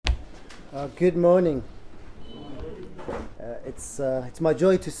Good morning. It's my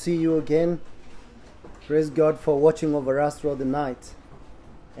joy to see you again. Praise God for watching over us throughout the night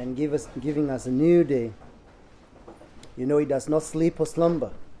and giving us a new day. You know, He does not sleep or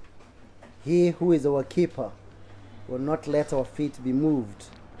slumber. He who is our keeper will not let our feet be moved,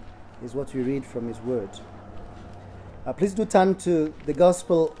 is what we read from His word. Please do turn to the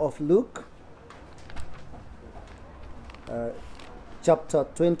Gospel of Luke, chapter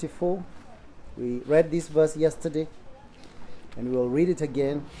 24. We read this verse yesterday, and we'll read it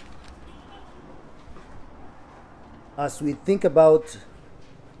again as we think about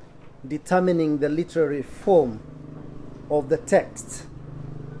determining the literary form of the text.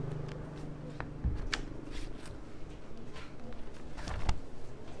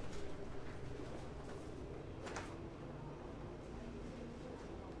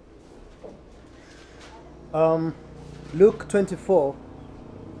 Luke 24,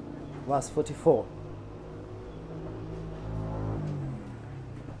 verse 44.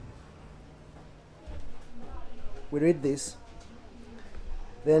 We read this.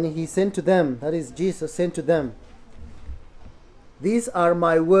 Then he said to them, that is, Jesus said to them, "These are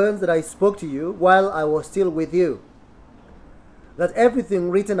my words that I spoke to you while I was still with you, that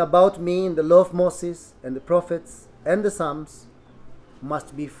everything written about me in the law of Moses and the prophets and the Psalms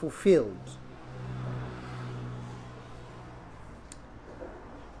must be fulfilled."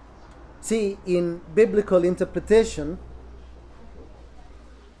 See, in biblical interpretation,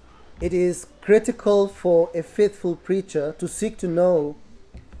 it is critical for a faithful preacher to seek to know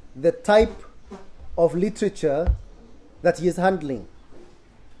the type of literature that he is handling.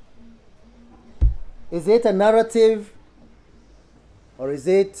 Is it a narrative, or is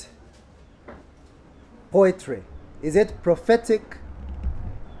it poetry? Is it prophetic,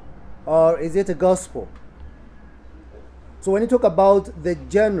 or is it a gospel? So when you talk about the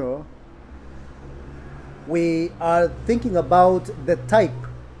genre, we are thinking about the type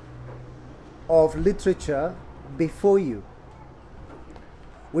of literature before you.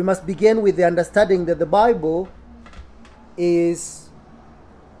 We must begin with the understanding that the Bible is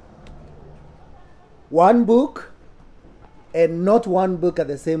one book and not one book at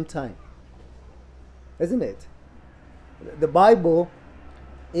the same time. Isn't it? The Bible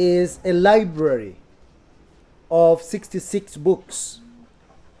is a library of 66 books,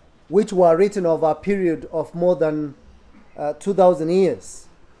 which were written over a period of more than 2,000 years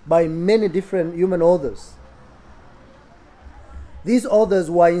by many different human authors. These authors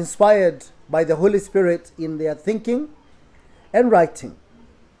were inspired by the Holy Spirit in their thinking and writing.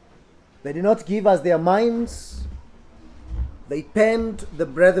 They did not give us their minds. They penned the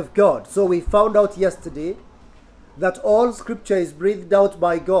breath of God. So we found out yesterday that all Scripture is breathed out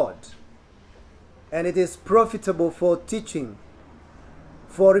by God, and it is profitable for teaching,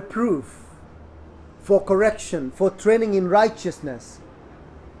 for reproof, for correction, for training in righteousness,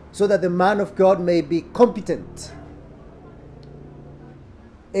 so that the man of God may be competent,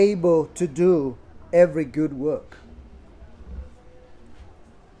 able to do every good work.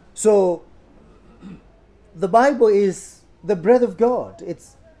 So, the Bible is the breath of God.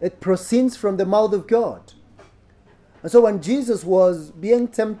 It proceeds from the mouth of God. And so when Jesus was being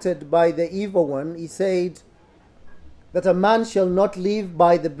tempted by the evil one, he said that a man shall not live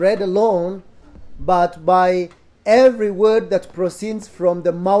by the bread alone, but by every word that proceeds from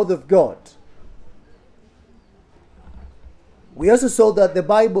the mouth of God. We also saw that the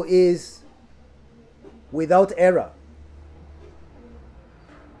Bible is without error.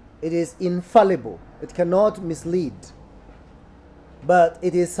 It is infallible. It cannot mislead. But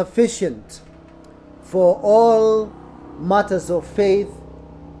it is sufficient for all matters of faith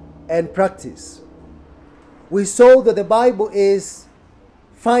and practice. We saw that the Bible is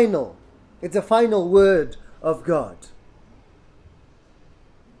final. It's a final word of God.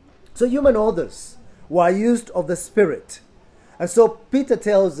 So human authors were used of the Spirit. And so Peter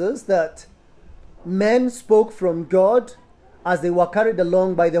tells us that men spoke from God as they were carried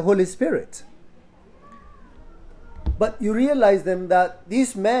along by the Holy Spirit. But you realize then that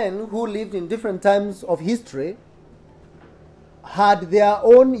these men who lived in different times of history had their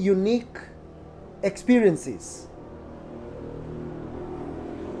own unique experiences.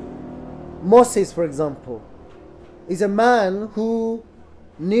 Moses, for example, is a man who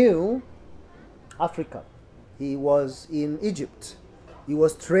knew Africa. He was in Egypt. He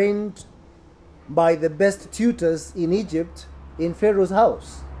was trained by the best tutors in Egypt in Pharaoh's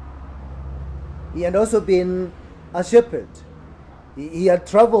house. He had also been a shepherd. He had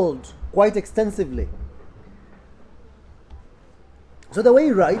traveled quite extensively. So the way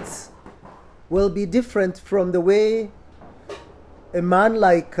he writes will be different from the way a man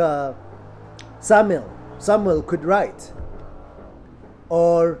like Samuel could write,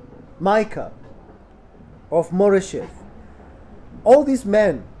 or Micah of Moresheth. All these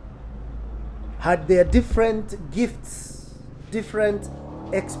men had their different gifts, different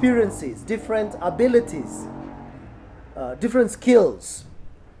experiences, different abilities, different skills.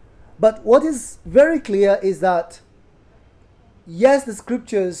 But what is very clear is that, yes, the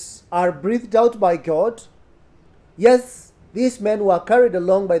scriptures are breathed out by God. Yes, these men were carried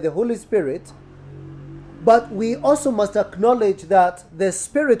along by the Holy Spirit. But we also must acknowledge that the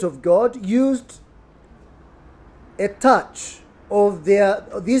Spirit of God used a touch of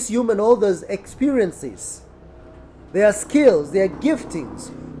these human authors' experiences, their skills, their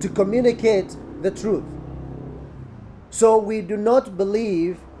giftings to communicate the truth. So we do not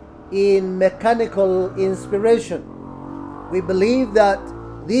believe in mechanical inspiration. We believe that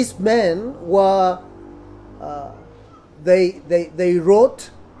these men were, they wrote,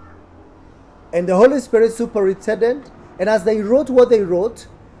 and the Holy Spirit superintended, and as they wrote what they wrote,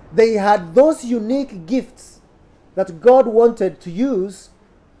 they had those unique gifts that God wanted to use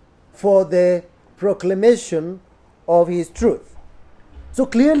for the proclamation of his truth. So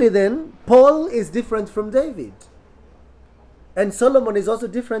clearly then, Paul is different from David. And Solomon is also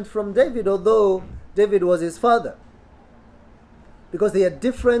different from David, although David was his father. Because they had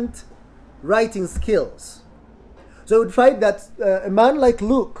different writing skills. So you would find that a man like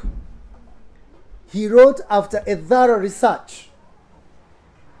Luke, he wrote after a thorough research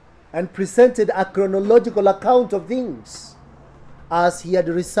and presented a chronological account of things as he had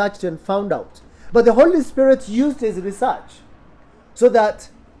researched and found out. But the Holy Spirit used his research so that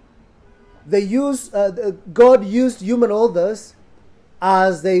God used human authors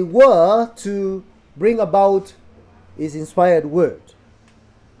as they were to bring about his inspired word.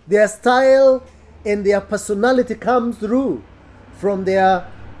 Their style and their personality comes through from their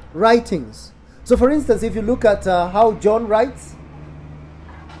writings. So for instance, if you look at how John writes,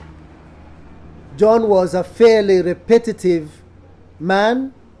 John was a fairly repetitive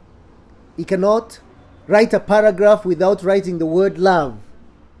man. He cannot write a paragraph without writing the word love.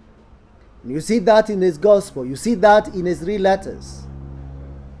 You see that in his gospel. You see that in his 3 letters.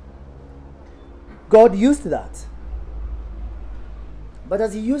 God used that. But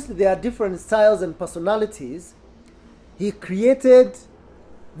as he used their different styles and personalities, he created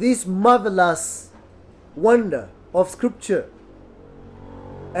this marvelous wonder of Scripture.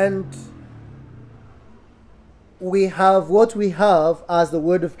 And we have what we have as the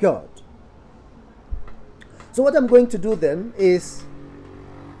Word of God. So what I'm going to do then is,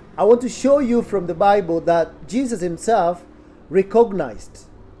 I want to show you from the Bible that Jesus himself recognized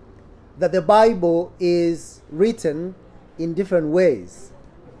that the Bible is written in different ways.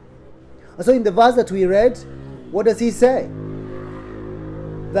 And so in the verse that we read, what does he say?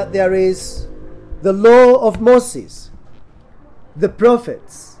 That there is the law of Moses, the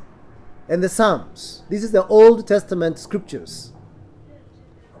prophets, and the Psalms. This is the Old Testament scriptures.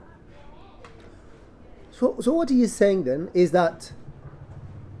 So what he is saying then is that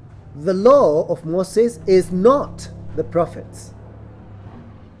the law of Moses is not the prophets.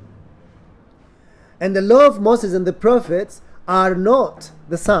 And the law of Moses and the prophets are not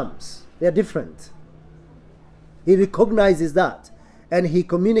the Psalms. They are different. He recognizes that, and he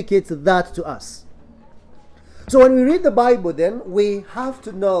communicates that to us. So when we read the Bible then, we have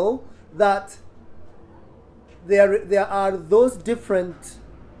to know that there are those different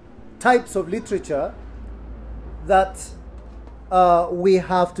types of literature that we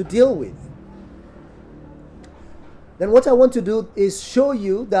have to deal with. Then what I want to do is show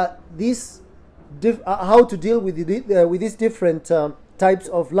you that how to deal with these different types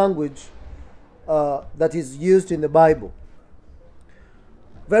of language that is used in the Bible.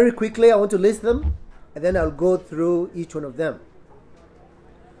 Very quickly, I want to list them, and then I'll go through each one of them.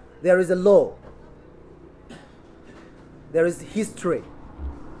 There is a law. There is history.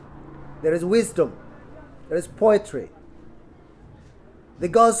 There is wisdom. There is poetry. The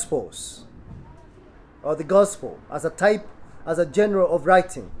Gospels, or the Gospel as a type, as a genre of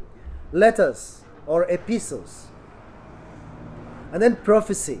writing. Letters or epistles. And then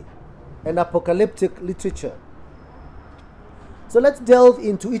prophecy and apocalyptic literature. So let's delve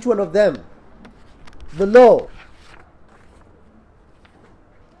into each one of them. The law.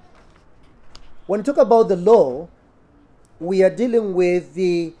 When we talk about the law, we are dealing with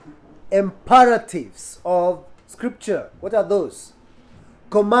the imperatives of Scripture. What are those?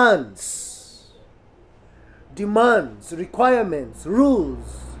 Commands, demands, requirements,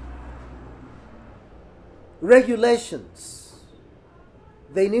 rules, regulations.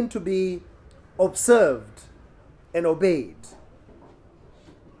 They need to be observed and obeyed.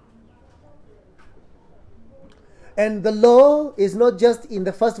 And the law is not just in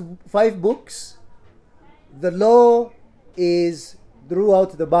the first 5 books. The law is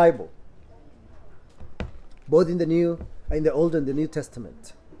throughout the Bible, both in the Old and the New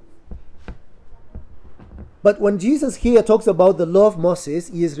Testament. But when Jesus here talks about the law of Moses,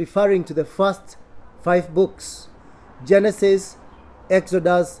 he is referring to the first 5 books: Genesis,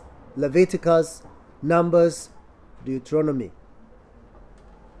 Exodus, Leviticus, Numbers, Deuteronomy.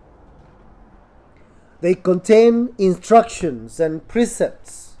 They contain instructions and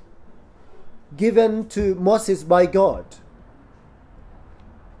precepts given to Moses by God.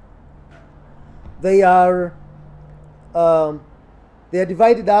 They are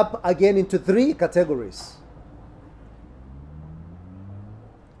divided up again into 3 categories.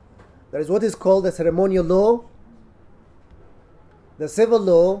 There is what is called the ceremonial law, the civil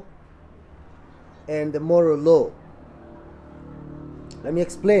law, and the moral law. Let me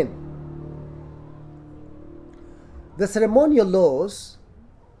explain. The ceremonial laws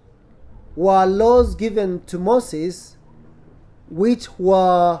were laws given to Moses which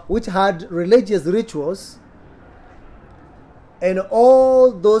had religious rituals and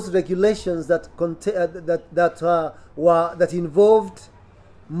all those regulations that involved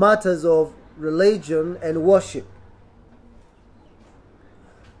matters of religion and worship.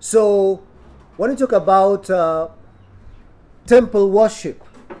 So when you talk about temple worship,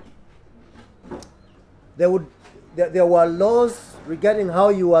 there were laws regarding how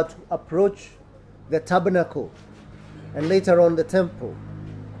you are to approach the tabernacle and later on the temple.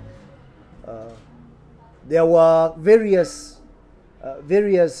 There were various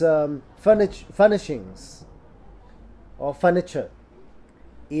furnishings or furniture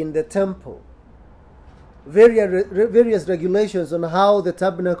in the temple. Various regulations on how the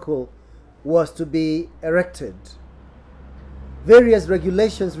tabernacle was to be erected. Various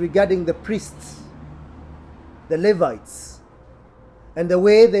regulations regarding the priests, the Levites, and the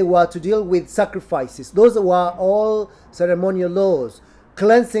way they were to deal with sacrifices. Those were all ceremonial laws,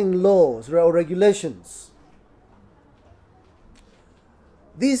 cleansing laws or regulations.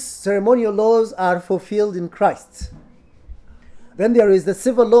 These ceremonial laws are fulfilled in Christ. Then there is the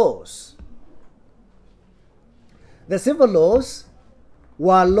civil laws. The civil laws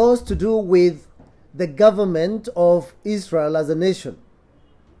were laws to do with the government of Israel as a nation.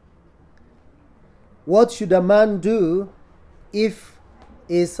 What should a man do if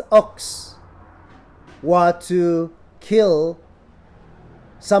his ox were to kill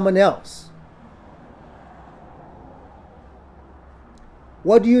someone else?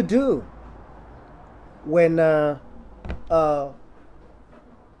 What do you do when there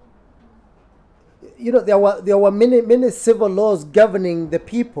were many civil laws governing the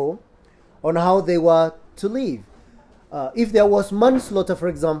people on how they were to live. If there was manslaughter, for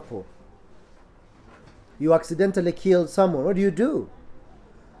example, you accidentally killed someone, what do you do?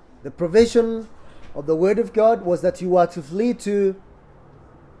 The provision of the Word of God was that you are to flee to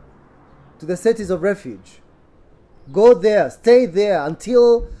the cities of refuge. Go there, stay there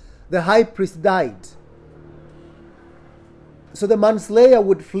until the high priest died. So the manslayer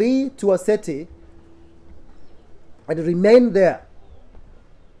would flee to a city and remain there.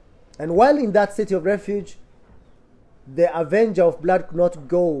 And while in that city of refuge, the avenger of blood could not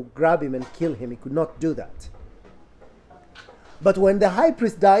go grab him and kill him. He could not do that. But when the high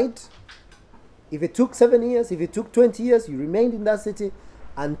priest died, if it took 7 years, if it took 20 years, you remained in that city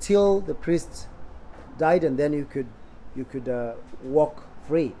until the priest died, and then you could walk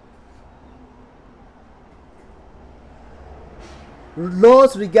free.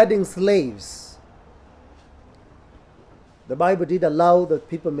 Laws regarding slaves. The Bible did allow that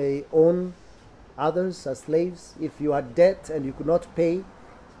people may own others as slaves. If you had debt and you could not pay,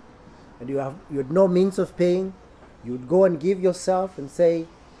 and you had no means of paying, you would go and give yourself and say,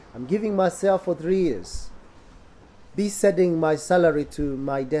 I'm giving myself for 3 years. Be sending my salary to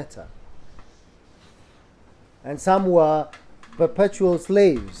my debtor. And some were perpetual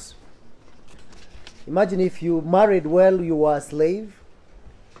slaves. Imagine if you married while you were a slave,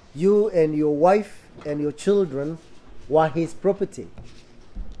 you and your wife and your children were his property.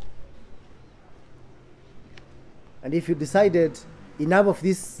 And if you decided, enough of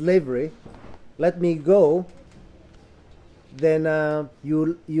this slavery, let me go, then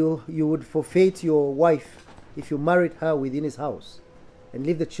you would forfeit your wife if you married her within his house and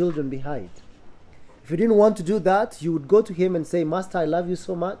leave the children behind. If you didn't want to do that, you would go to him and say, Master, I love you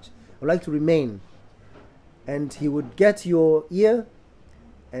so much, I'd like to remain. And he would get your ear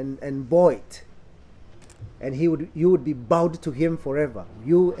and bow it. And you would be bowed to him forever,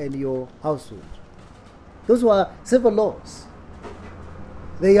 you and your household. Those were civil laws.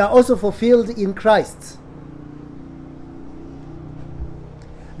 They are also fulfilled in Christ.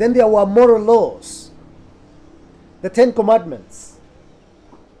 Then there were moral laws, the 10 Commandments.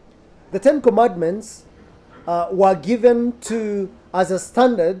 The 10 Commandments were given as a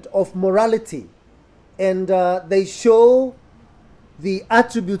standard of morality, and they show the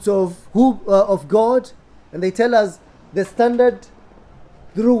attributes of God, and they tell us the standard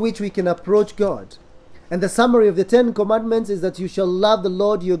through which we can approach God. And the summary of the 10 Commandments is that you shall love the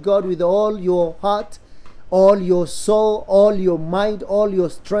Lord your God with all your heart, all your soul, all your mind, all your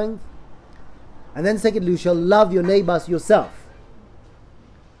strength. And then secondly, you shall love your neighbors yourself.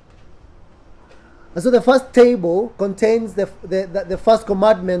 And so the first table contains the first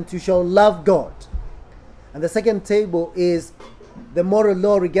commandment, you shall love God. And the second table is the moral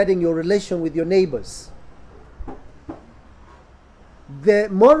law regarding your relation with your neighbors. The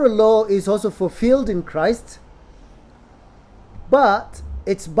moral law is also fulfilled in Christ, but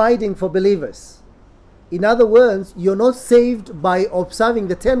it's binding for believers. In other words, you're not saved by observing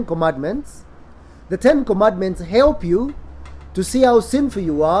the 10 Commandments. The 10 Commandments help you to see how sinful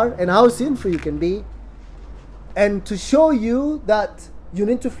you are and how sinful you can be, and to show you that you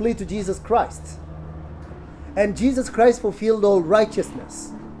need to flee to Jesus Christ. And Jesus Christ fulfilled all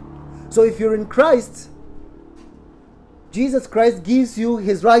righteousness. So if you're in Christ, Jesus Christ gives you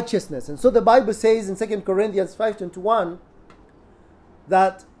his righteousness. And so the Bible says in 2 Corinthians 5:21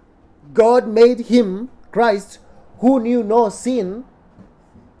 that God made him, Christ, who knew no sin,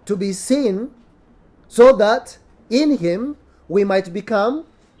 to be sin, so that in him we might become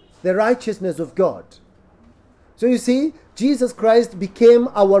the righteousness of God. So you see, Jesus Christ became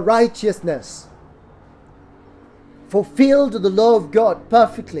our righteousness, fulfilled the law of God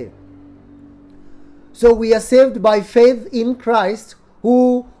perfectly. So we are saved by faith in Christ,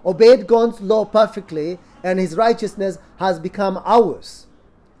 who obeyed God's law perfectly, and his righteousness has become ours.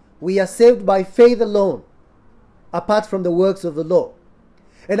 We are saved by faith alone, apart from the works of the law.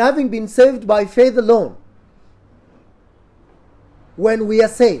 And having been saved by faith alone, when we are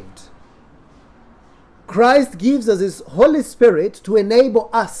saved, Christ gives us his Holy Spirit to enable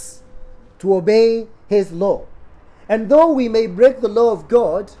us to obey his law. And though we may break the law of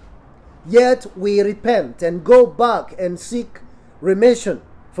God, yet we repent and go back and seek remission,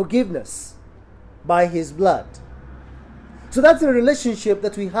 forgiveness by his blood. So that's the relationship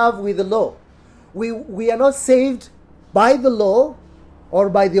that we have with the law. We are not saved by the law or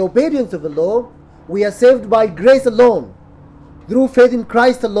by the obedience of the law. We are saved by grace alone, through faith in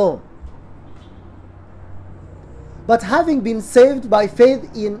Christ alone. But having been saved by faith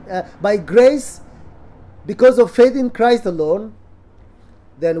by grace, because of faith in Christ alone,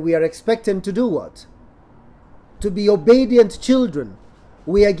 then we are expected to do what? To be obedient children.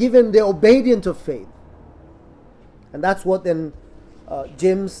 We are given the obedience of faith. And that's what then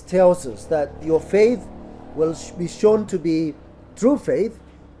James tells us, that your faith will be shown to be true faith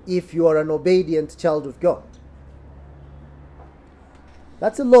if you are an obedient child of God.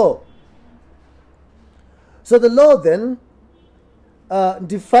 That's a law. So the law then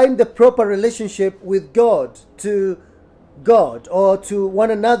defined the proper relationship with God, to God, or to one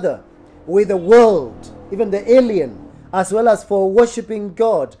another, with the world, even the alien, as well as for worshiping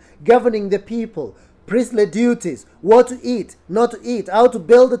God, governing the people, priestly duties, what to eat, not to eat, how to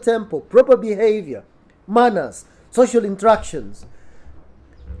build a temple, proper behavior, manners, social interactions.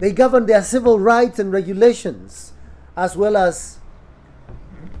 They govern their civil rights and regulations, as well as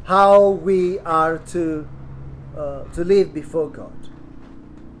how we are to live before God.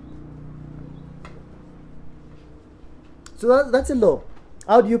 So that's a law.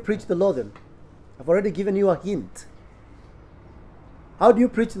 How do you preach the law then? I've already given you a hint. How do you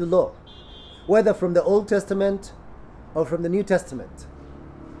preach the law? Whether from the Old Testament or from the New Testament.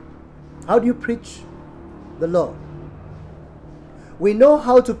 How do you preach the law? We know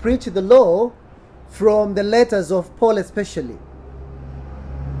how to preach the law from the letters of Paul especially.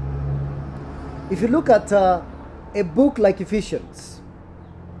 If you look at a book like Ephesians,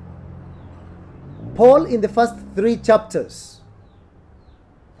 Paul in the first 3 chapters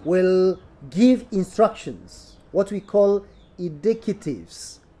will give instructions, what we call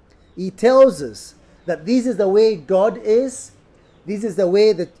indicatives. He tells us that this is the way God is, this is the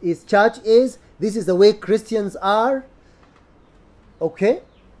way that his church is, this is the way Christians are. Okay?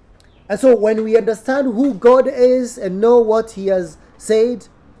 And so when we understand who God is and know what he has said,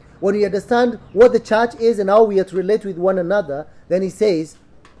 when we understand what the church is and how we are to relate with one another, then he says,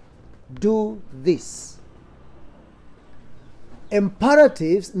 do this.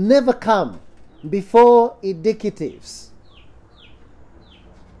 Imperatives never come before indicatives.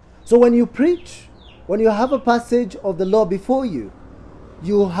 So when you preach, when you have a passage of the law before you,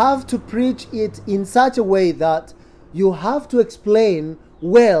 you have to preach it in such a way that you have to explain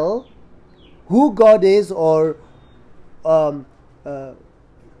well who God is, or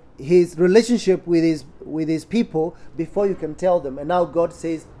his relationship with his people, before you can tell them. And now God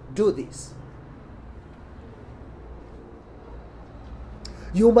says, do this.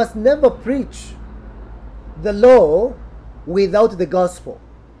 You must never preach the law without the gospel.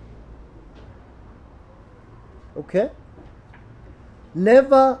 Okay?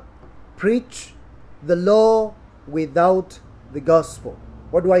 Never preach the law without the gospel.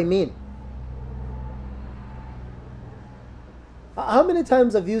 What do I mean? How many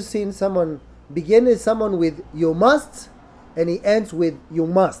times have you seen someone begin with someone with "you must" and he ends with "you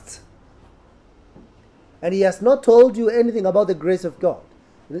must"? And he has not told you anything about the grace of God.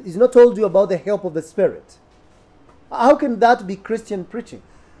 He's not told you about the help of the Spirit. How can that be Christian preaching?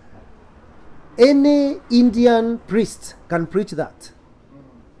 Any Indian priest can preach that.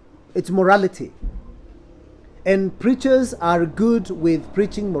 It's morality. And preachers are good with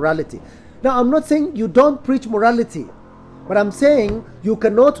preaching morality. Now, I'm not saying you don't preach morality, but I'm saying you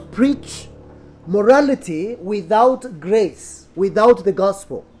cannot preach morality without grace, without the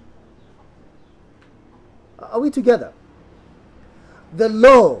gospel. Are we together? The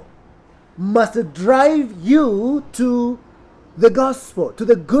law must drive you to the gospel, to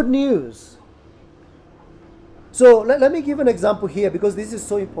the good news. So let me give an example here, because this is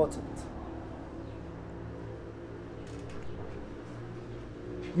so important.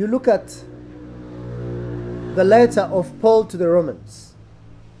 You look at the letter of Paul to the Romans,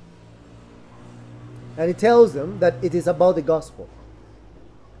 and he tells them that it is about the gospel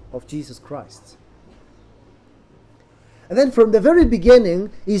of Jesus Christ. And then from the very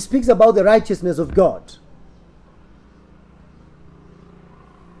beginning, he speaks about the righteousness of God.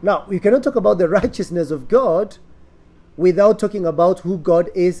 Now, we cannot talk about the righteousness of God without talking about who God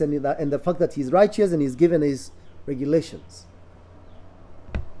is, and the fact that he's righteous and he's given his regulations.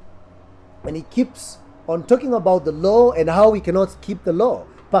 And he keeps on talking about the law and how we cannot keep the law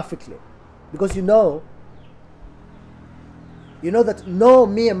perfectly. Because you know that no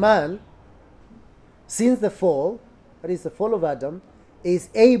mere man, since the fall, that is the fall of Adam, is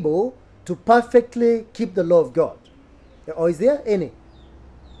able to perfectly keep the law of God. Or is there any?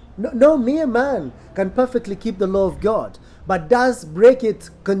 No mere man can perfectly keep the law of God, but does break it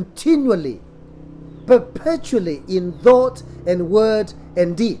continually, perpetually, in thought and word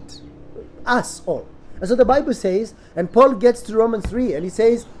and deed. Us all. And so the Bible says, and Paul gets to Romans 3, and he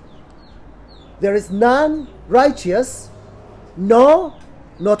says, there is none righteous, no,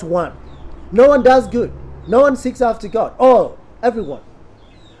 not one. No one does good. No one seeks after God. All, everyone.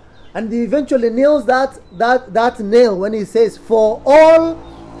 And he eventually nails that nail when he says, for all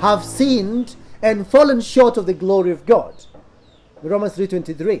have sinned and fallen short of the glory of God. Romans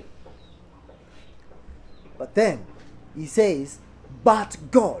 3:23. But then he says, but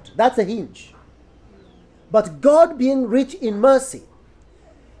God. That's a hinge. But God, being rich in mercy,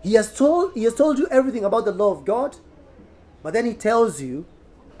 He has told you everything about the law of God, but then he tells you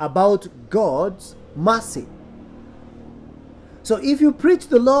about God's mercy. So if you preach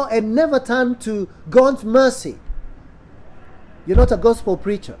the law and never turn to God's mercy, you're not a gospel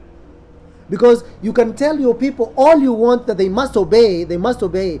preacher. Because you can tell your people all you want that they must obey,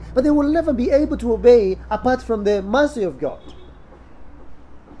 but they will never be able to obey apart from the mercy of God.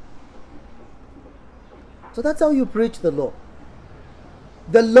 So that's how you preach the law.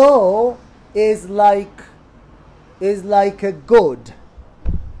 The law is like a goad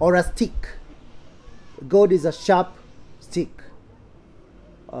or a stick. A goad is a sharp stick.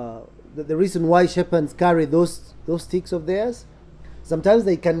 The reason why shepherds carry those sticks of theirs, sometimes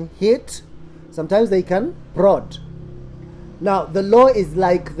they can hit, sometimes they can prod. Now, the law is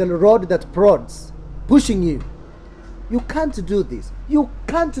like the rod that prods, pushing you. You can't do this. You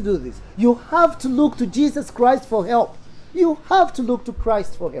can't do this. You have to look to Jesus Christ for help. You have to look to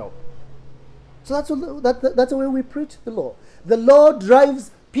Christ for help. So that's the way we preach the law. The law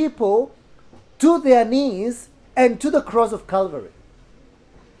drives people to their knees and to the cross of Calvary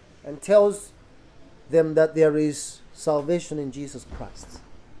and tells them that there is salvation in Jesus Christ.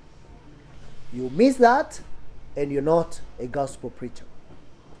 You miss that and you're not a gospel preacher.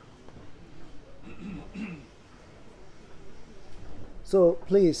 So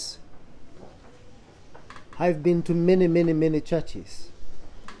please, I've been to many churches,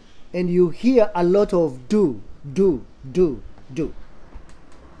 and you hear a lot of do.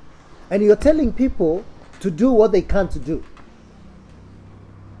 And you're telling people to do what they can't do.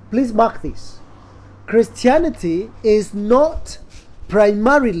 Please mark this. Christianity is not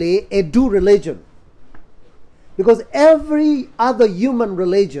primarily a do religion. Because every other human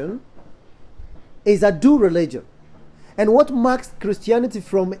religion is a do religion. And what marks Christianity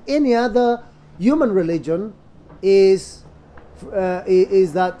from any other human religion is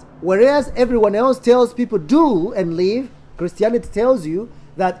that whereas everyone else tells people do and live, Christianity tells you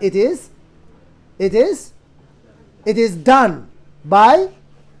that it is done by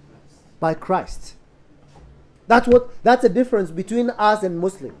Christ. That's a difference between us and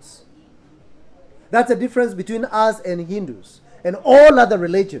Muslims. That's a difference between us and Hindus and all other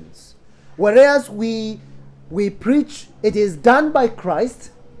religions. Whereas we preach it is done by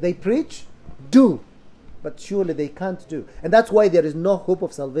Christ, they preach do, but surely they can't do. And that's why there is no hope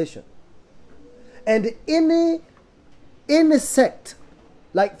of salvation. And any sect,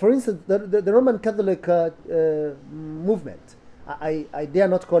 like for instance the Roman Catholic movement, I dare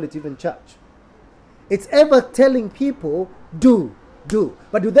not call it even church, it's ever telling people do.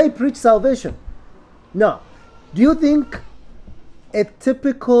 But do they preach salvation? No. Do you think a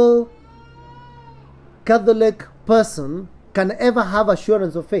typical Catholic person can ever have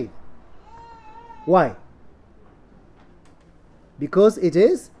assurance of faith? Why? Because it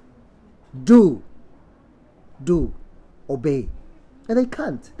is do, obey. And they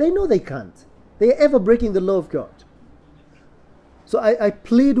can't. They know they can't. They are ever breaking the law of God. So I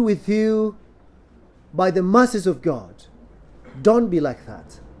plead with you, by the mercies of God, don't be like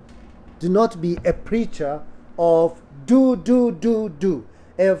that. Do not be a preacher of do.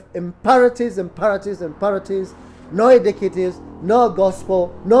 Of imperatives, no educatives, no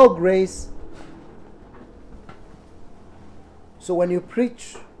gospel, no grace. So when you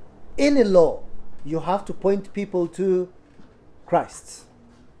preach any law, you have to point people to Christ.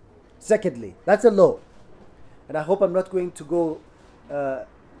 Secondly, that's a law. And I hope I'm not going to go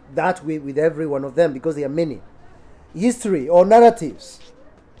that way with every one of them, because there are many. History or narratives.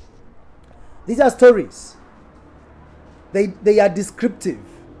 These are stories. They are descriptive.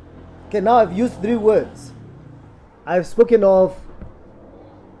 Okay, now I've used 3 words. I've spoken of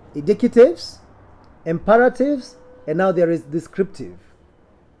indicatives, imperatives, and now there is descriptive.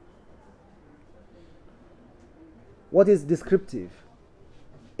 What is descriptive?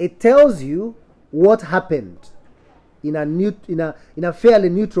 It tells you what happened in a fairly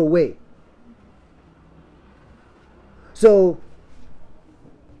neutral way. So,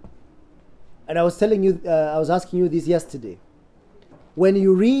 and I was telling you, I was asking you this yesterday. When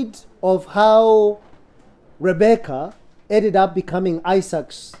you read of how Rebecca ended up becoming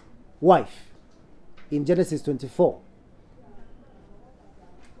Isaac's wife in Genesis 24,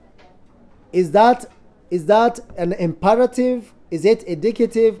 is that an imperative? Is it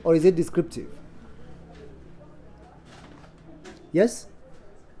indicative or is it descriptive? Yes?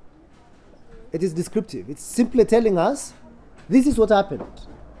 It is descriptive. It's simply telling us this is what happened.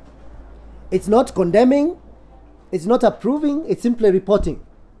 It's not condemning, it's not approving, it's simply reporting.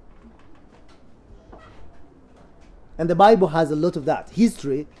 And the Bible has a lot of that.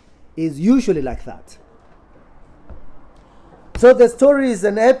 History is usually like that. So the stories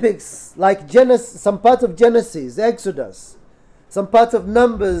and epics like Genesis, some parts of Genesis, Exodus, some parts of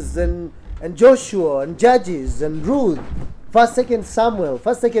Numbers and Joshua and Judges and Ruth, 1st, 2nd Samuel,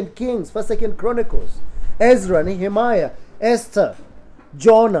 1st, 2nd Kings, 1st, 2nd Chronicles, Ezra, Nehemiah, Esther,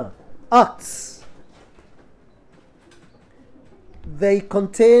 Jonah, Acts. They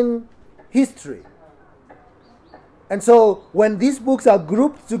contain history. And so when these books are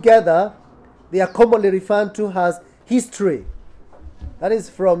grouped together, they are commonly referred to as history. That is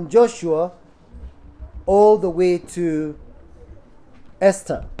from Joshua all the way to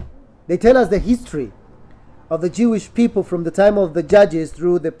Esther. They tell us the history of the Jewish people from the time of the Judges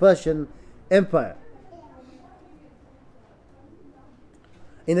through the Persian Empire.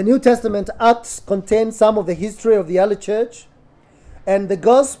 In the New Testament, Acts contain some of the history of the early church, and the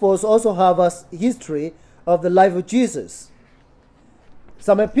Gospels also have a history of the life of Jesus.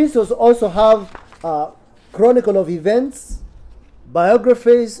 Some epistles also have a chronicle of events,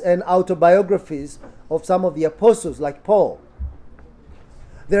 biographies, and autobiographies of some of the apostles, like Paul.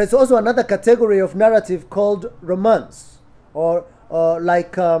 There is also another category of narrative called romance, or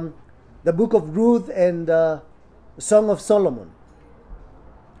like the book of Ruth and Song of Solomon.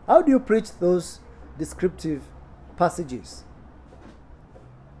 How do you preach those descriptive passages?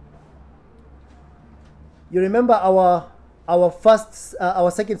 You remember our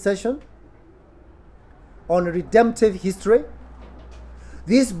second session on redemptive history?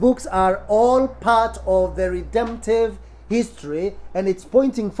 These books are all part of the redemptive history, and it's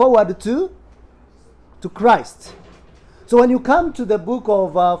pointing forward to Christ. So when you come to the book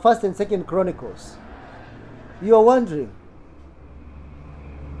of 1st and 2nd Chronicles, you are wondering,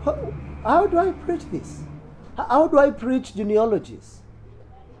 how do I preach this? How do I preach genealogies?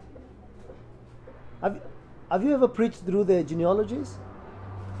 Have you ever preached through the genealogies?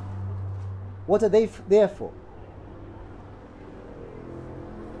 What are they there for?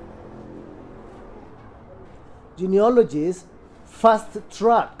 Genealogies fast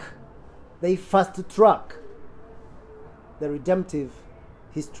track the redemptive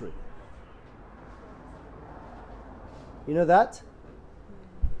history. You know that?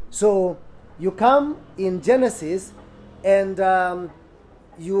 So you come in Genesis and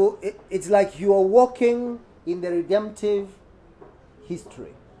it's like you are walking in the redemptive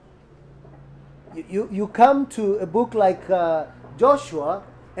history. You come to a book like Joshua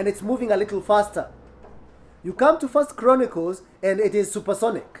and it's moving a little faster. You come to First Chronicles and it is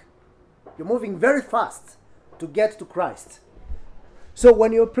supersonic. You're moving very fast to get to Christ. So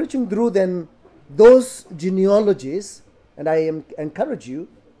when you're preaching through then those genealogies, and I encourage you,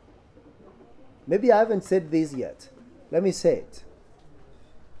 maybe I haven't said this yet. Let me say it.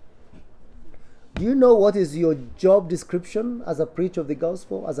 Do you know what is your job description as a preacher of the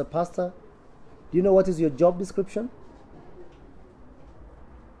gospel, as a pastor? Do you know what is your job description?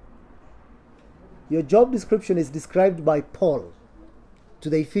 Your job description is described by Paul to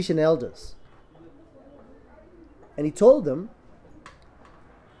the Ephesian elders. And he told them,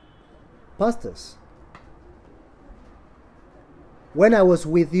 pastors, when I was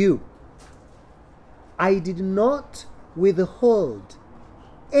with you, I did not withhold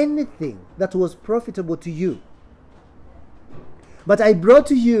anything that was profitable to you, but I brought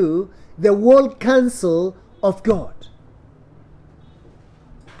to you the whole counsel of God.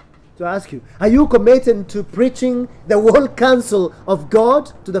 To ask you, are you committed to preaching the whole counsel of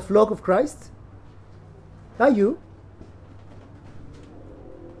God to the flock of Christ? Are you?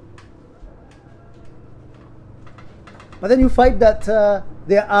 But then you find that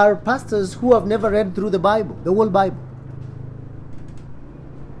there are pastors who have never read through the Bible, the whole Bible.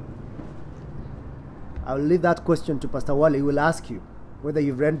 I'll leave that question to Pastor Wally. He will ask you whether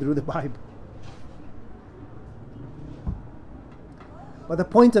you've read through the Bible. But the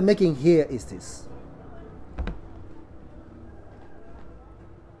point I'm making here is this.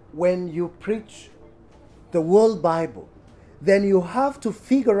 When you preach the whole Bible, then you have to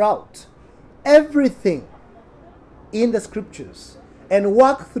figure out everything in the scriptures and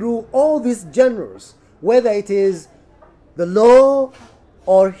work through all these genres, whether it is the law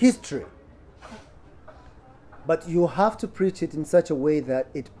or history. But you have to preach it in such a way that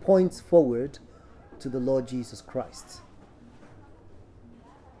it points forward to the Lord Jesus Christ.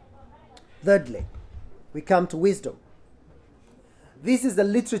 Thirdly, we come to wisdom. This is the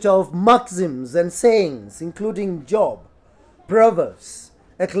literature of maxims and sayings, including Job, Proverbs,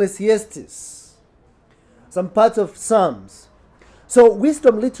 Ecclesiastes, some parts of Psalms. So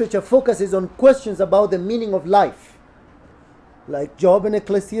wisdom literature focuses on questions about the meaning of life, like Job and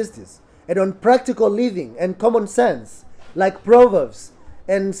Ecclesiastes, and on practical living and common sense, like Proverbs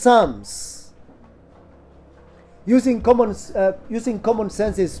and Psalms. Using common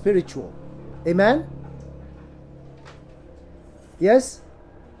sense is spiritual. Amen? Yes?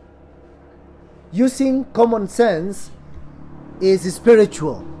 Using common sense is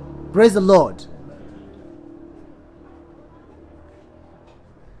spiritual. Praise the Lord.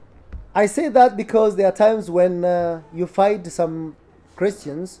 I say that because there are times when you find some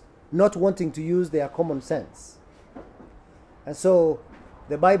Christians not wanting to use their common sense. And so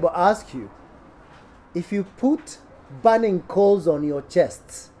the Bible asks you, if you put burning coals on your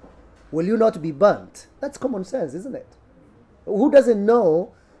chest, will you not be burnt? That's common sense, isn't it? Who doesn't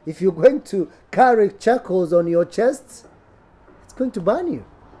know if you're going to carry charcoals on your chest, it's going to burn you?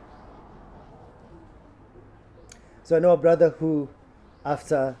 So I know a brother who,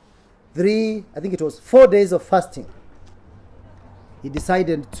 after 4 days of fasting, he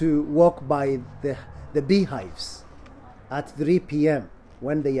decided to walk by the beehives at 3 p.m.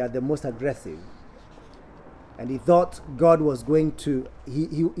 when they are the most aggressive. And he thought God was going to,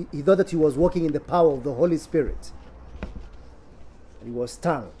 he thought that he was walking in the power of the Holy Spirit. And he was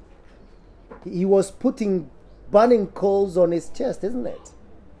stung. He was putting burning coals on his chest, isn't it?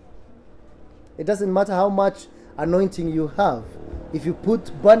 It doesn't matter how much anointing you have. If you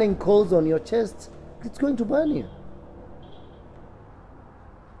put burning coals on your chest, it's going to burn you.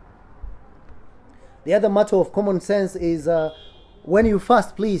 The other matter of common sense is when you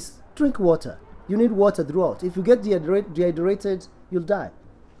fast, please drink water. You need water throughout. If you get dehydrated, you'll die.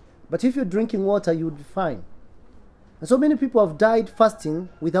 But if you're drinking water, you'll be fine. And so many people have died fasting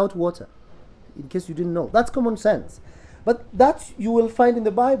without water, in case you didn't know. That's common sense. But that you will find in the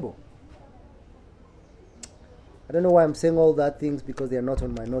Bible. I don't know why I'm saying all that things, because they are not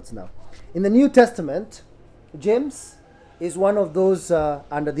on my notes now. In the New Testament, James is one of those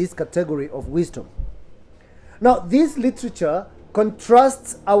under this category of wisdom. Now, this literature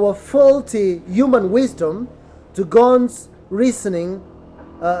contrasts our faulty human wisdom to God's reasoning,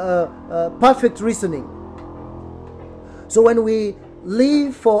 perfect reasoning. So when we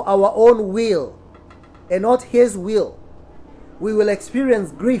live for our own will and not His will, we will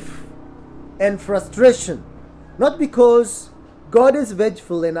experience grief and frustration, not because God is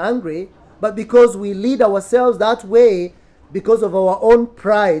vengeful and angry, but because we lead ourselves that way because of our own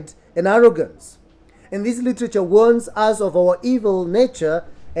pride and arrogance. And this literature warns us of our evil nature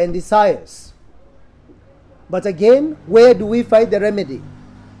and desires. But again, where do we find the remedy?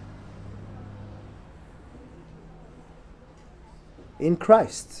 In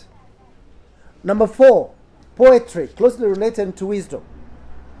Christ. Number 4, poetry, closely related to wisdom.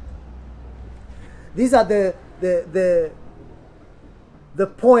 These are the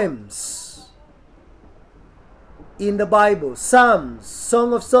poems in the Bible: Psalms,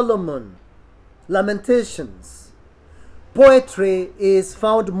 Song of Solomon, Lamentations. Poetry is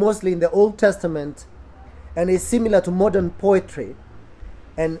found mostly in the Old Testament and is similar to modern poetry,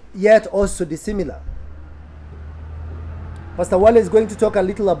 and yet also dissimilar. Pastor Wale is going to talk a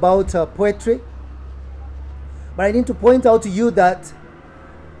little about poetry, but I need to point out to you that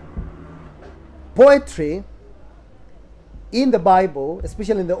poetry in the Bible,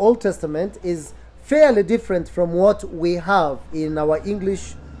 especially in the Old Testament, is fairly different from what we have in our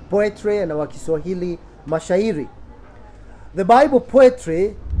English poetry and our Kiswahili mashairi. The Bible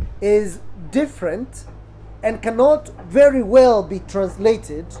poetry is different and cannot very well be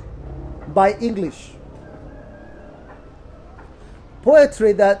translated by English.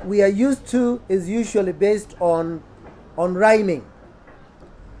 Poetry that we are used to is usually based on rhyming.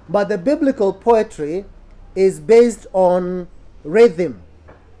 But the biblical poetry is based on rhythm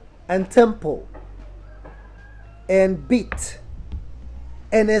and tempo and beat,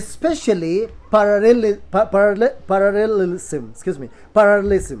 and especially parallelism.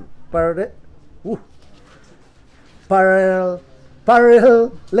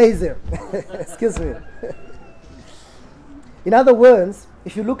 Excuse me. In other words,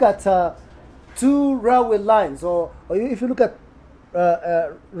 if you look at two railway lines, or if you look at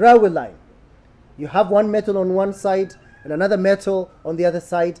railway line, you have one metal on one side and another metal on the other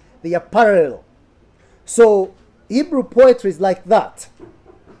side. They are parallel. So Hebrew poetry is like that,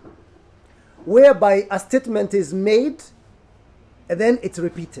 whereby a statement is made and then it's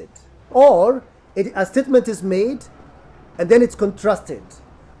repeated, or a statement is made and then it's contrasted,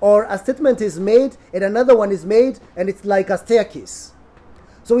 or a statement is made and another one is made and it's like a staircase.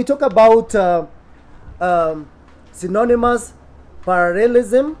 So we talk about synonymous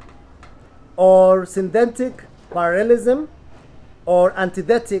parallelism, or synthetic parallelism, or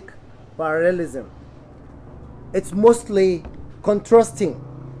antithetic parallelism. It's mostly contrasting.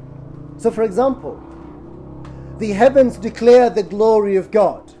 So for example, the heavens declare the glory of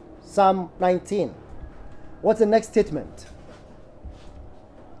God, Psalm 19. What's the next statement?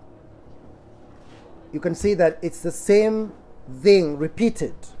 You can see that it's the same thing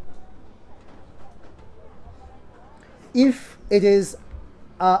repeated. If it is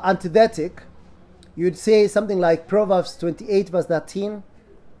antithetic, you'd say something like Proverbs 28 verse 13.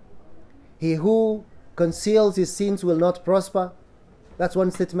 He who conceals his sins will not prosper. That's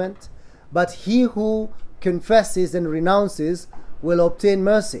one statement. But he who confesses and renounces will obtain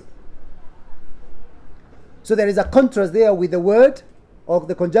mercy. So there is a contrast there with the word of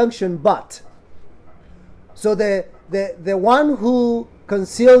the conjunction but. So the one who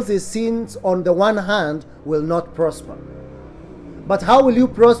conceals his sins on the one hand will not prosper. But how will you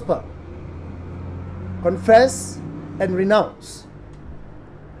prosper? Confess and renounce.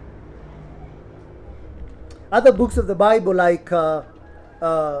 Other books of the Bible, like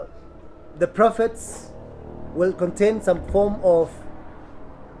the prophets, will contain some form of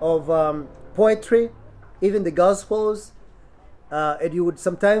poetry. Even the Gospels, and you would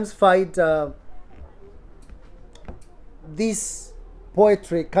sometimes find this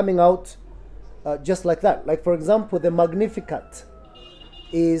poetry coming out just like that. Like for example, the Magnificat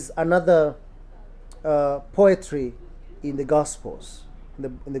is another poetry in the Gospels,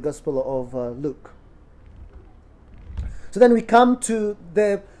 in the Gospel of Luke. So then we come to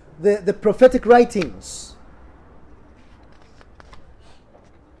the prophetic writings.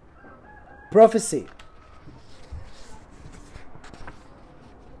 Prophecy.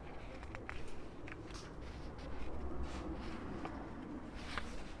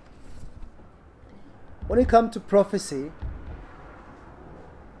 When you come to prophecy,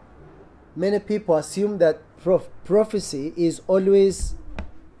 many people assume that prophecy is always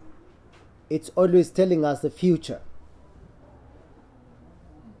telling us the future.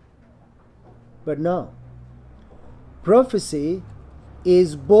 But no. prophecy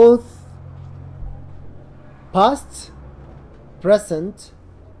is both past, present,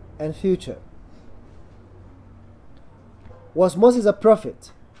 and future. Was Moses a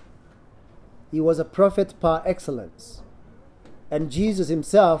prophet? He was a prophet par excellence. And Jesus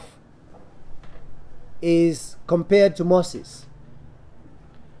himself is compared to Moses.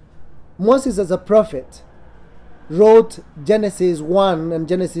 Moses, as a prophet, wrote Genesis 1 and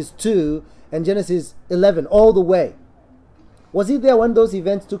Genesis 2 and Genesis 11 all the way. Was he there when those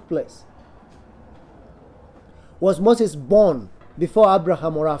events took place? Was Moses born before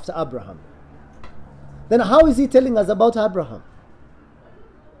Abraham or after Abraham? Then how is he telling us about Abraham?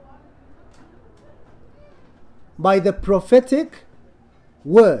 By the prophetic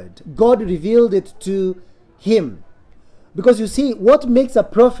word. God revealed it to him. Because you see, what makes a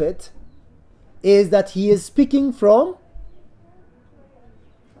prophet is that he is speaking from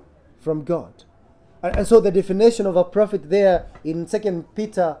God. And so the definition of a prophet there in 2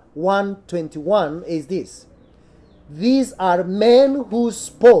 Peter 1:21 is this. These are men who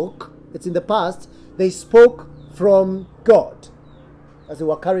spoke, it's in the past, they spoke from God as they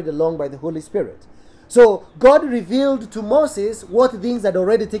were carried along by the Holy Spirit. So God revealed to Moses what things had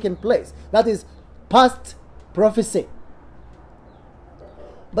already taken place. That is past prophecy.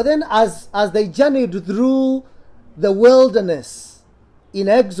 But then as they journeyed through the wilderness in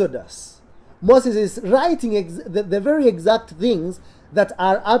Exodus, Moses is writing the very exact things that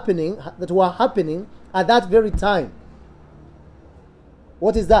were happening at that very time.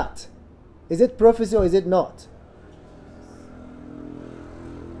 What is that? Is it prophecy or is it not?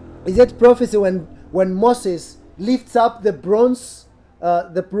 Is it prophecy when Moses lifts up the bronze,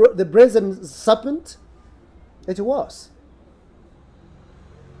 the brazen serpent? It was.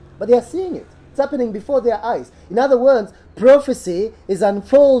 But they are seeing it. It's happening before their eyes. In other words, prophecy is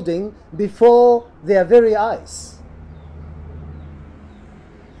unfolding before their very eyes.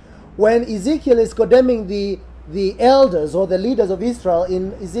 When Ezekiel is condemning the elders or the leaders of Israel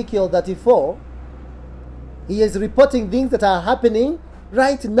in Ezekiel 34, he is reporting things that are happening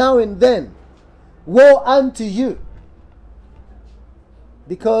right now and then. Woe unto you,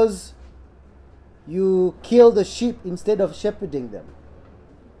 because you kill the sheep instead of shepherding them.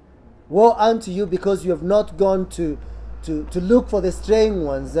 Woe unto you, because you have not gone to look for the straying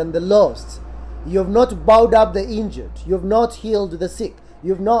ones and the lost. You have not bowed up the injured. You have not healed the sick.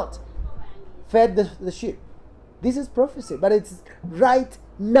 You have not fed the sheep. This is prophecy, but it's right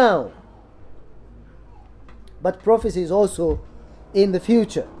now. But prophecy is also in the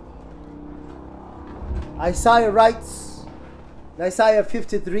future. Isaiah writes in Isaiah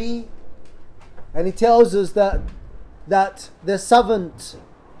 53, and he tells us that the servant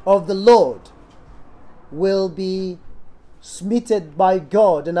of the Lord will be smitten by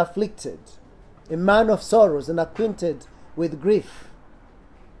God and afflicted, a man of sorrows and acquainted with grief.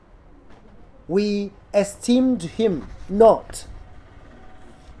 We esteemed him not,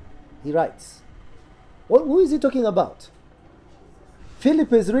 he writes. Who is he talking about?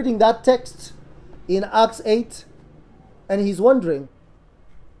 Philip is reading that text in Acts 8, and he's wondering,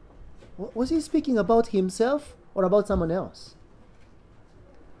 was he speaking about himself or about someone else?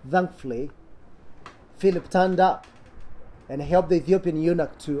 Thankfully, Philip turned up and helped the Ethiopian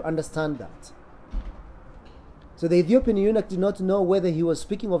eunuch to understand that. So the Ethiopian eunuch did not know whether he was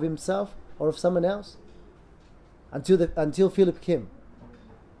speaking of himself or of someone else until Philip came.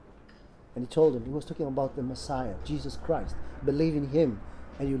 And he told him he was talking about the Messiah, Jesus Christ. Believe in him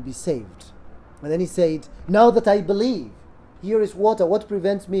and you'll be saved. And then he said, now that I believe, here is water. What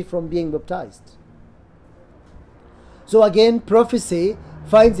prevents me from being baptized? So again, prophecy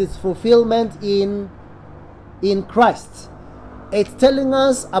finds its fulfillment in Christ. It's telling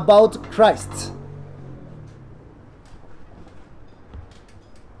us about Christ.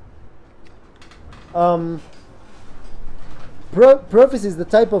 Prophecy is the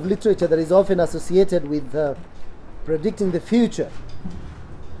type of literature that is often associated with predicting the future.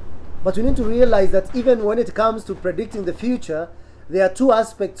 But we need to realize that even when it comes to predicting the future, there are two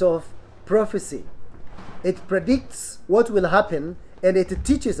aspects of prophecy. It predicts what will happen, and it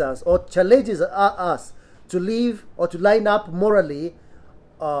teaches us or challenges us to live or to line up morally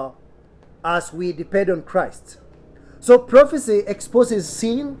as we depend on Christ. So prophecy exposes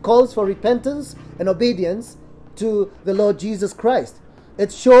sin, calls for repentance and obedience to the Lord Jesus Christ.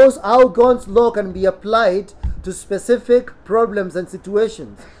 It shows how God's law can be applied to specific problems and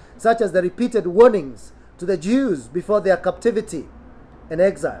situations, such as the repeated warnings to the Jews before their captivity and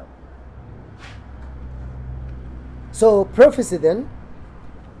exile. So prophecy then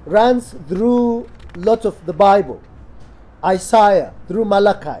runs through lots of the Bible. Isaiah, through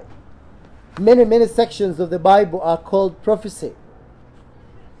Malachi, many sections of the Bible are called prophecy.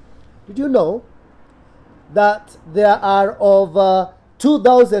 Did you know that there are over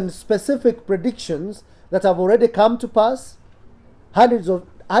 2,000 specific predictions that have already come to pass hundreds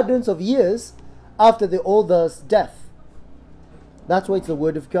of years after the author's death? That's why it's the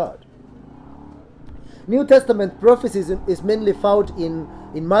Word of God. New Testament prophecy is mainly found in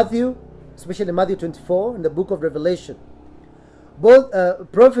Matthew, especially Matthew 24, in the book of Revelation. Both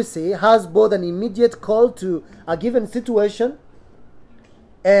prophecy has both an immediate call to a given situation,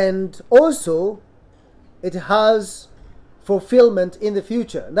 and also it has fulfillment in the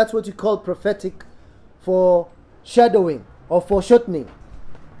future. And that's what you call prophetic foreshadowing or foreshortening,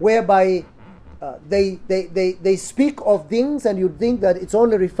 whereby they speak of things and you think that it's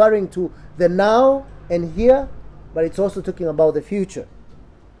only referring to the now and here, but it's also talking about the future.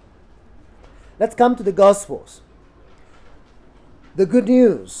 Let's come to the Gospels. The good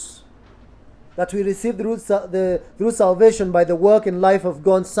news that we receive through salvation by the work and life of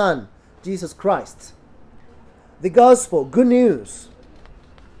God's Son, Jesus Christ. The Gospel, good news,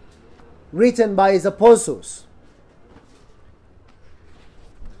 written by His apostles.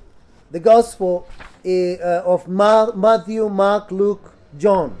 The Gospel of Matthew, Mark, Luke,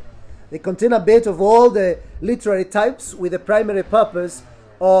 John. They contain a bit of all the literary types with the primary purpose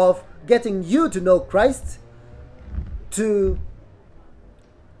of getting you to know Christ, to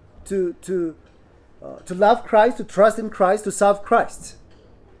love Christ, to trust in Christ, to serve Christ,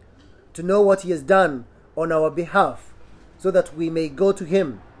 to know what He has done on our behalf, so that we may go to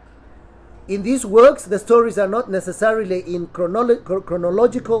Him. In these works, the stories are not necessarily in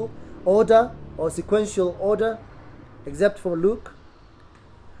chronological order or sequential order, except for Luke.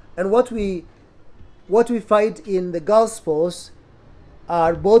 And what we find in the Gospels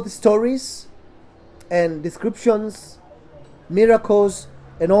are both stories and descriptions, miracles,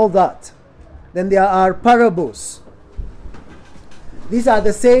 and all that. Then there are parables. These are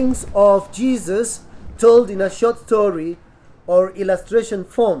the sayings of Jesus told in a short story or illustration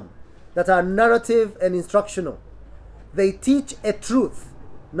form that are narrative and instructional. They teach a truth,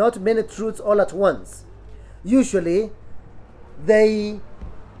 not many truths all at once. Usually, they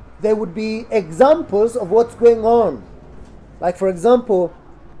would be examples of what's going on. Like, for example,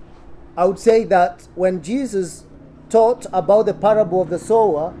 I would say that when Jesus taught about the parable of the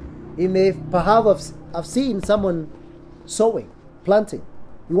sower, He may perhaps have seen someone sowing, planting.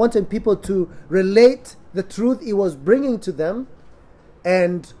 He wanted people to relate the truth He was bringing to them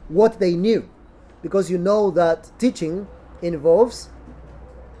and what they knew. Because you know that teaching involves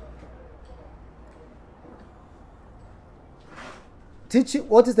teaching.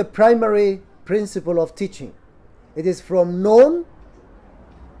 What is the primary principle of teaching? It is from known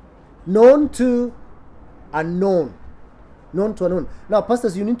to unknown. Known to unknown. Now,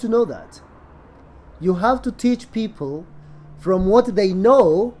 pastors, you need to know that. You have to teach people from what they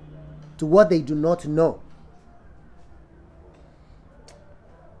know to what they do not know.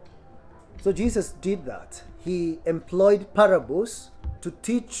 So Jesus did that. He employed parables to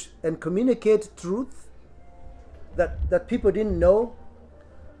teach and communicate truth that people didn't know.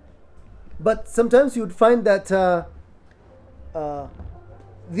 But sometimes you'd find that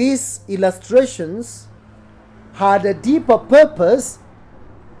these illustrations had a deeper purpose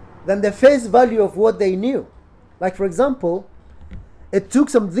than the face value of what they knew. Like, for example, it took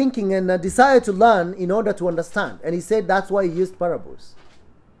some thinking and a desire to learn in order to understand. And He said that's why He used parables,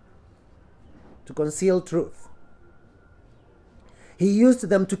 to conceal truth. He used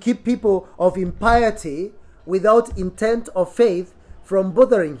them to keep people of impiety without intent or faith from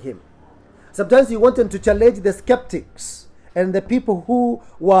bothering Him. Sometimes He wanted to challenge the skeptics and the people who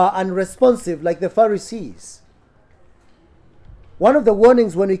were unresponsive, like the Pharisees. One of the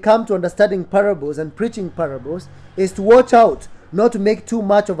warnings when we come to understanding parables and preaching parables is to watch out not to make too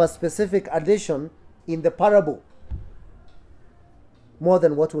much of a specific addition in the parable, more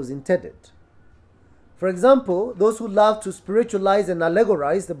than what was intended. For example, those who love to spiritualize and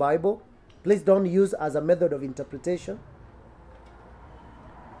allegorize the Bible, please don't use as a method of interpretation,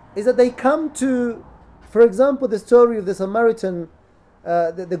 is that they come to, for example, the story of the Samaritan,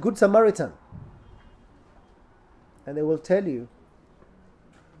 the Good Samaritan, and they will tell you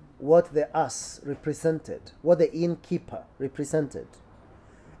what the ass represented, what the innkeeper represented,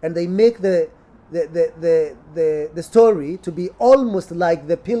 and they make the story to be almost like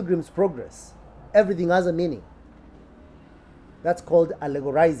the Pilgrim's Progress. Everything has a meaning. That's called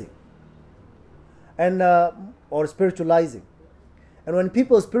allegorizing, and or spiritualizing. And when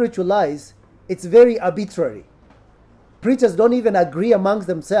people spiritualize, it's very arbitrary. Preachers don't even agree amongst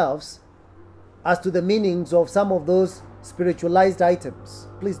themselves as to the meanings of some of those spiritualized items.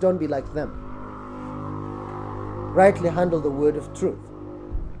 Please don't be like them. Rightly handle the word of truth.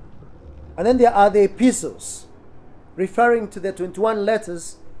 And then there are the epistles, referring to the 21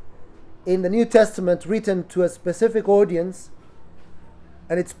 letters in the New Testament written to a specific audience,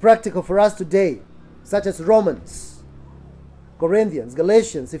 and it's practical for us today, such as Romans, Corinthians,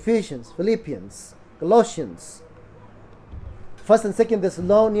 Galatians, Ephesians, Philippians, Colossians, 1st and 2nd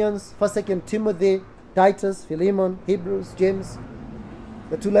Thessalonians, 1st, 2nd Timothy, Titus, Philemon, Hebrews, James,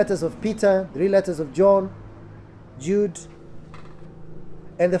 the 2 letters of Peter, 3 letters of John, Jude,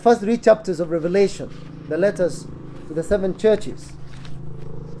 and the first 3 chapters of Revelation, the letters to the 7 churches.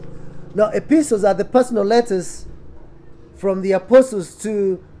 Now, epistles are the personal letters from the apostles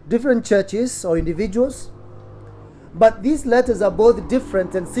to different churches or individuals, but these letters are both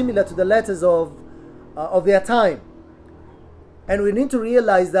different and similar to the letters of their time. And we need to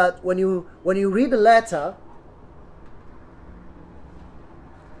realize that when you read a letter,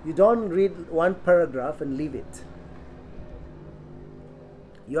 you don't read one paragraph and leave it.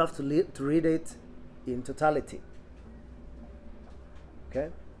 You have to read it in totality. Okay?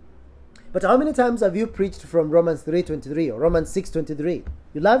 But how many times have you preached from Romans 3:23 or Romans 6:23?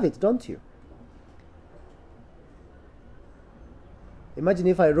 You love it, don't you? Imagine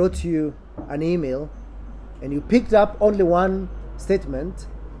if I wrote you an email and you picked up only one statement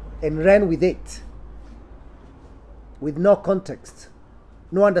and ran with it, with no context,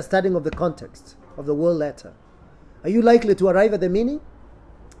 no understanding of the context of the whole letter. Are you likely to arrive at the meaning?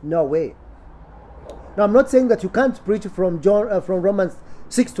 No way. Now, I'm not saying that you can't preach from Romans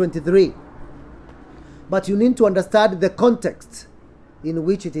 6:23, but you need to understand the context in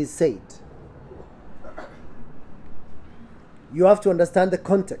which it is said. You have to understand the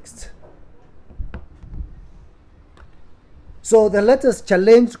context. So the letters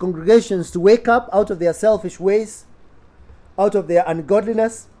challenged congregations to wake up out of their selfish ways, out of their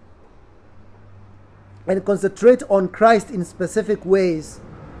ungodliness, and concentrate on Christ in specific ways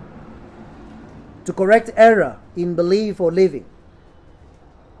to correct error in belief or living.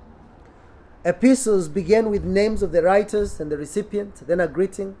 Epistles begin with names of the writers and the recipient, then a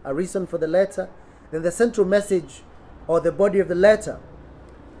greeting, a reason for the letter, then the central message or the body of the letter.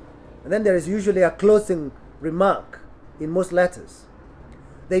 And then there is usually a closing remark in most letters.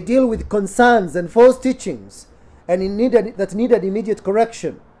 They deal with concerns and false teachings and that needed immediate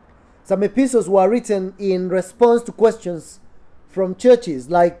correction. Some epistles were written in response to questions from churches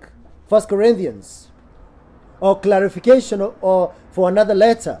like 1 Corinthians, or clarification or for another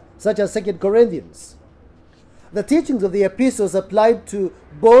letter, such as 2 Corinthians. The teachings of the epistles applied to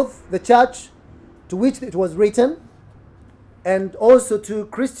both the church to which it was written and also to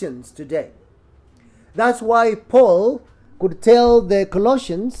Christians today. That's why Paul could tell the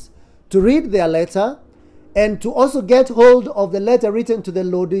Colossians to read their letter and to also get hold of the letter written to the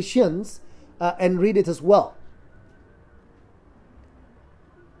Laodiceans and read it as well.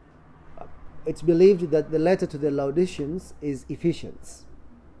 It's believed that the letter to the Laodiceans is Ephesians.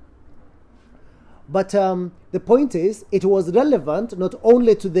 But the point is, it was relevant not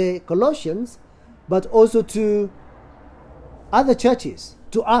only to the Colossians, but also to other churches,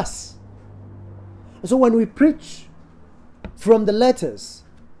 to us. So when we preach from the letters,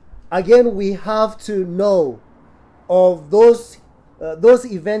 again, we have to know of those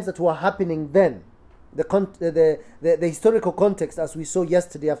events that were happening then, the historical context, as we saw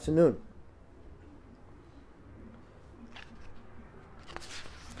yesterday afternoon.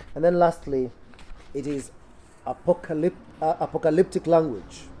 And then lastly, it is apocalyptic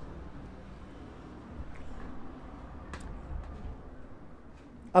language.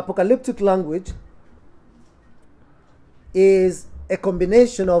 Apocalyptic language is a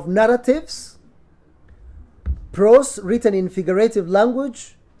combination of narratives, prose written in figurative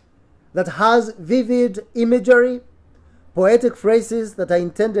language that has vivid imagery, poetic phrases that are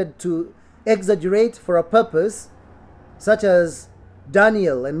intended to exaggerate for a purpose, such as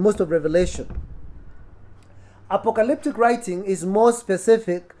Daniel and most of Revelation. Apocalyptic writing is more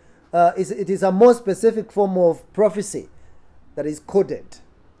specific. It is a more specific form of prophecy that is coded.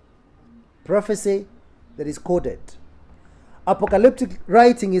 Prophecy that is coded. Apocalyptic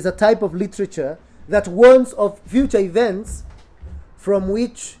writing is a type of literature that warns of future events from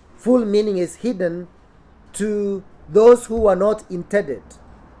which full meaning is hidden to those who are not intended.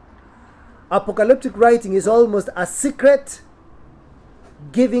 Apocalyptic writing is almost a secret,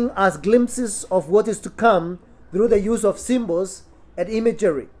 giving us glimpses of what is to come through the use of symbols and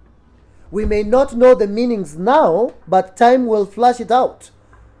imagery. We may not know the meanings now, but time will flesh it out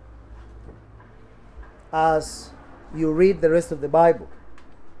as you read the rest of the Bible.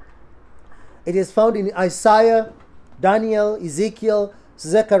 It is found in Isaiah, Daniel, Ezekiel,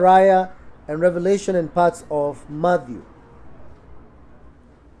 Zechariah, and Revelation and parts of Matthew.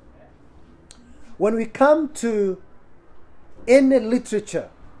 When we come to any literature,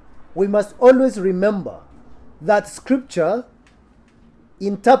 we must always remember that Scripture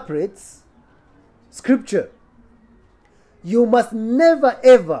interprets Scripture. You must never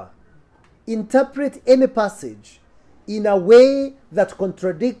ever interpret any passage in a way that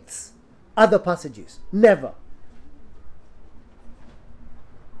contradicts other passages. Never.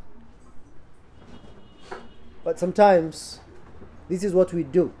 But sometimes this is what we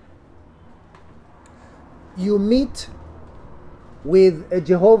do. You meet with a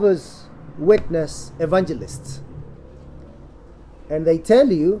Jehovah's Witness evangelist, and they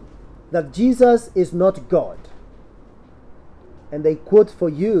tell you that Jesus is not God. And they quote for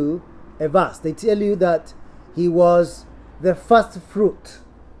you a verse. They tell you that he was the first fruit.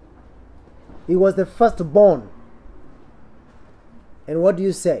 He was the firstborn. And what do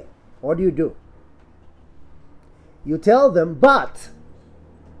you say? What do you do? You tell them, but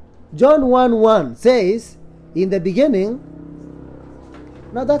John 1:1 says, in the beginning.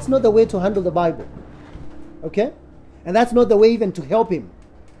 Now that's not the way to handle the Bible. Okay? And that's not the way even to help him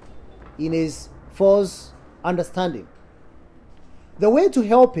in his false understanding. The way to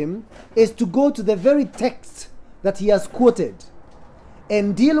help him is to go to the very text that he has quoted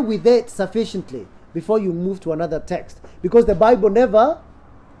and deal with it sufficiently before you move to another text. Because the Bible never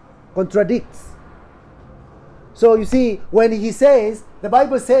contradicts. So you see, when he says, the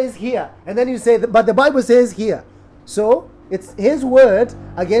Bible says here, and then you say, but the Bible says here. So it's his word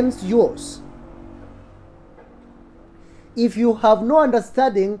against yours. If you have no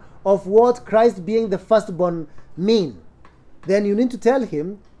understanding of what Christ being the firstborn mean, then you need to tell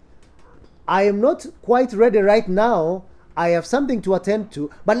him, I am not quite ready right now. I have something to attend to,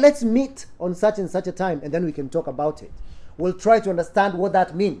 but let's meet on such and such a time, and then we can talk about it. We'll try to understand what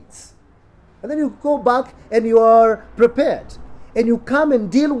that means. And then you go back and you are prepared. And you come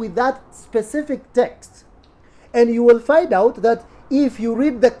and deal with that specific text. And you will find out that if you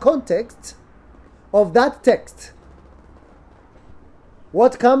read the context of that text,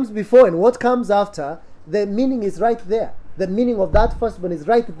 what comes before and what comes after, the meaning is right there. The meaning of that firstborn is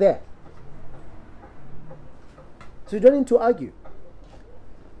right there. So you don't need to argue.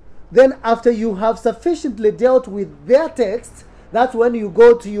 Then after you have sufficiently dealt with their text, that's when you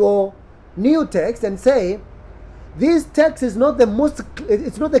go to your new text and say, this text is not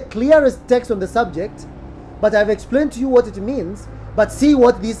it's not the clearest text on the subject, but I've explained to you what it means, but see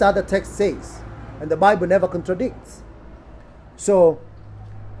what this other text says. And the Bible never contradicts. So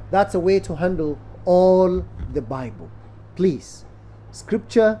that's a way to handle all the Bible. Please,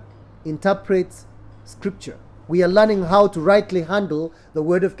 Scripture interprets Scripture. We are learning how to rightly handle the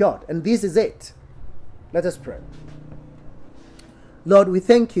Word of God, and this is it. Let us pray. Lord, we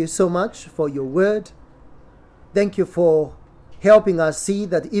thank you so much for your word. Thank you for helping us see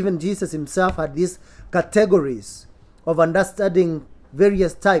that even Jesus himself had these categories of understanding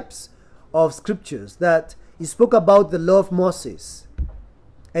various types of scriptures, that he spoke about the law of Moses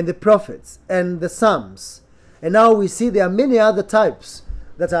and the prophets and the Psalms. And now we see there are many other types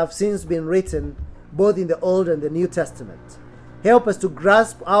that have since been written both in the Old and the New Testament. Help us to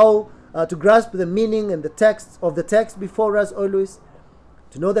grasp the meaning and the text of the text before us always,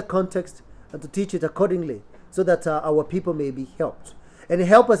 to know the context and to teach it accordingly, so that our people may be helped. And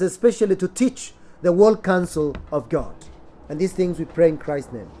help us especially to teach the whole counsel of God. And these things we pray in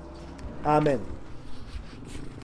Christ's name. Amen.